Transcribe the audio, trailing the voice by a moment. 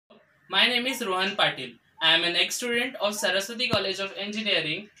My name is Rohan Patil. I am an ex-student of Saraswati College of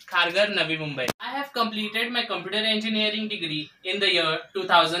Engineering, Kharghar, Navi Mumbai. I have completed my computer engineering degree in the year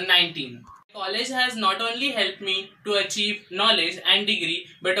 2019. College has not only helped me to achieve knowledge and degree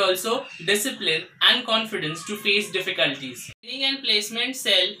but also discipline and confidence to face difficulties. Training and placement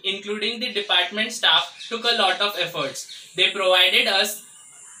cell, including the department staff, took a lot of efforts. They provided us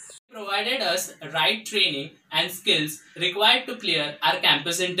right training and skills required to clear our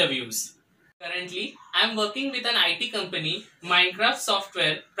campus interviews. Currently, I am working with an IT company, Minecraft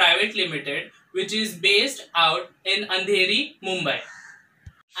Software Private Limited, which is based out in Andheri, Mumbai.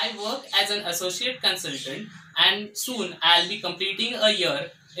 I work as an associate consultant and soon I'll be completing a year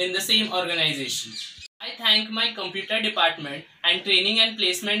in the same organization. I thank my computer department and training and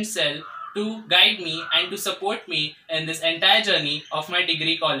placement cell to guide me and to support me in this entire journey of my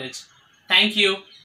degree college. Thank you.